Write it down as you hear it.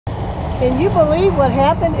Can you believe what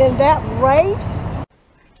happened in that race?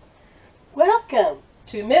 Welcome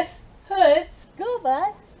to Miss Hood's School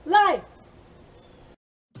Bus Life.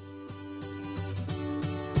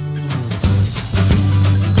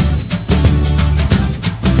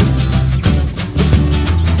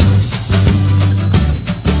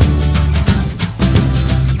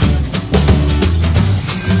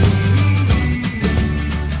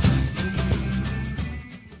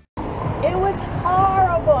 It was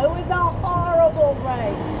horrible. It was a horrible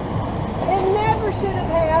race. It never should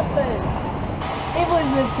have happened. It was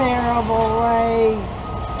a terrible race.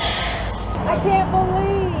 I can't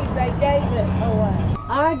believe they gave it away.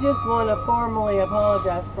 I just want to formally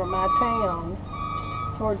apologize for my town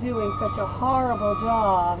for doing such a horrible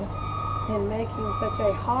job and making such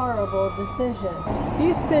a horrible decision. If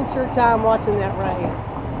you spent your time watching that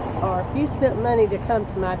race, or if you spent money to come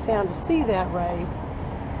to my town to see that race,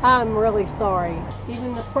 I'm really sorry.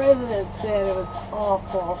 Even the president said it was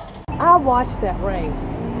awful. I watched that race.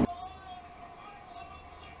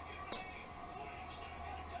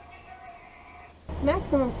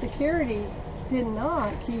 Maximum security did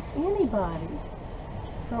not keep anybody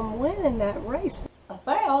from winning that race. A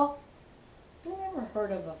foul? I never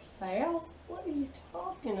heard of a foul. What are you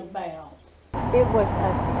talking about? It was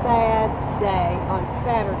a sad day on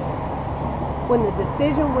Saturday when the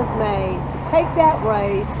decision was made to take that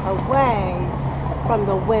race away from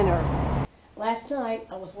the winner. Last night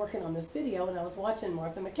I was working on this video and I was watching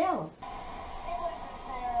Martha McCallum. It was a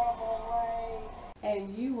terrible race.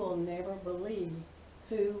 And you will never believe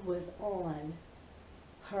who was on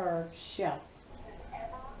her show.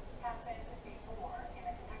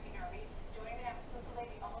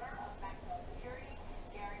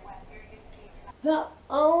 The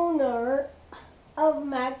owner of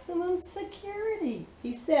Maximum Security.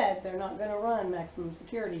 He said they're not going to run Maximum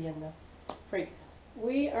Security in the Preakness.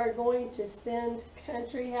 We are going to send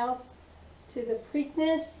Country House to the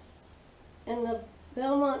Preakness and the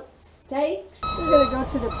Belmont Stakes. We're going to go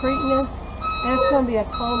to the Preakness and it's going to be a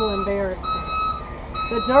total embarrassment.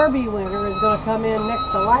 The Derby winner is going to come in next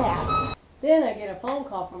to last. Then I get a phone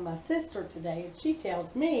call from my sister today and she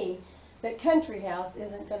tells me that Country House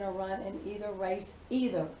isn't going to run in either race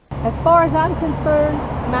either. As far as I'm concerned,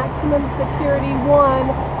 Maximum Security won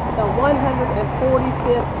the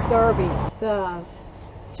 145th Derby. The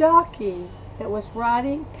jockey that was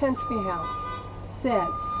riding Country House said,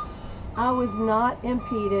 I was not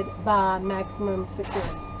impeded by Maximum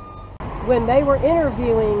Security. When they were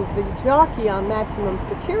interviewing the jockey on Maximum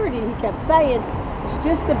Security, he kept saying, it's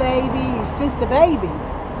just a baby, it's just a baby.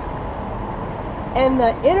 And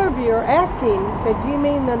the interviewer asked him, said, do you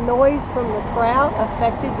mean the noise from the crowd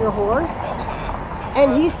affected your horse?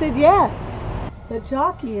 And he said, yes. The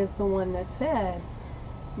jockey is the one that said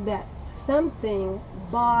that something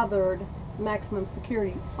bothered Maximum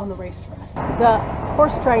Security on the racetrack. The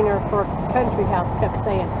horse trainer for Country House kept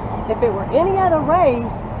saying, if it were any other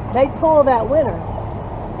race, they'd pull that winner.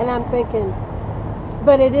 And I'm thinking,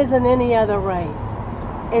 but it isn't any other race.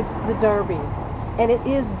 It's the Derby. And it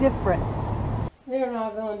is different. They're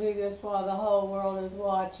not going to do this while the whole world is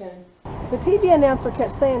watching. The TV announcer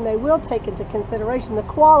kept saying they will take into consideration the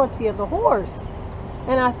quality of the horse.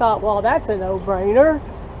 And I thought, well, that's a no-brainer.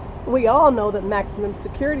 We all know that Maximum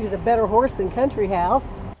Security is a better horse than Country House.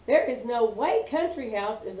 There is no way Country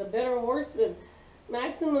House is a better horse than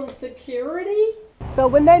Maximum Security. So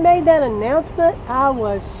when they made that announcement, I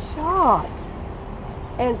was shocked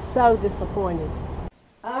and so disappointed.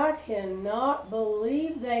 I cannot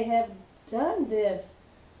believe they have done this.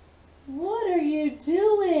 What are you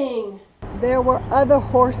doing? There were other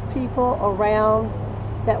horse people around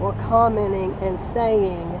that were commenting and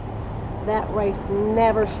saying that race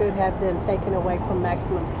never should have been taken away from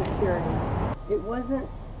Maximum Security. It wasn't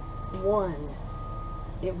won,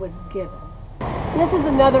 it was given. This is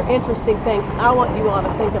another interesting thing I want you all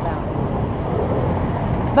to think about.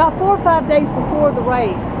 About 4 or 5 days before the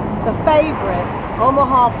race, the favorite,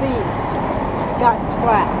 Omaha Beach, got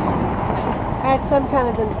scratched. Had some kind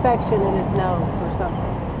of infection in his nose or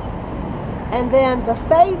something. And then the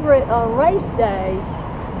favorite on race day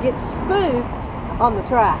gets spooked on the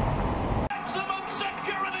track. Maximum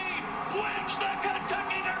Security wins the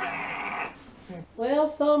Kentucky Derby! Well,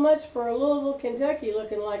 so much for Louisville, Kentucky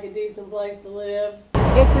looking like a decent place to live.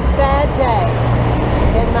 It's a sad day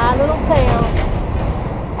in my little town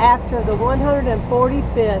after the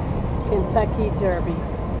 145th Kentucky Derby.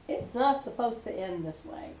 It's not supposed to end this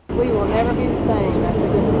way. We will never be the same after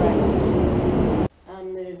this race.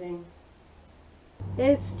 I'm moving.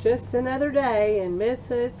 It's just another day in Miss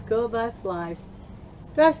Hood's School Bus Life.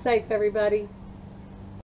 Drive safe, everybody.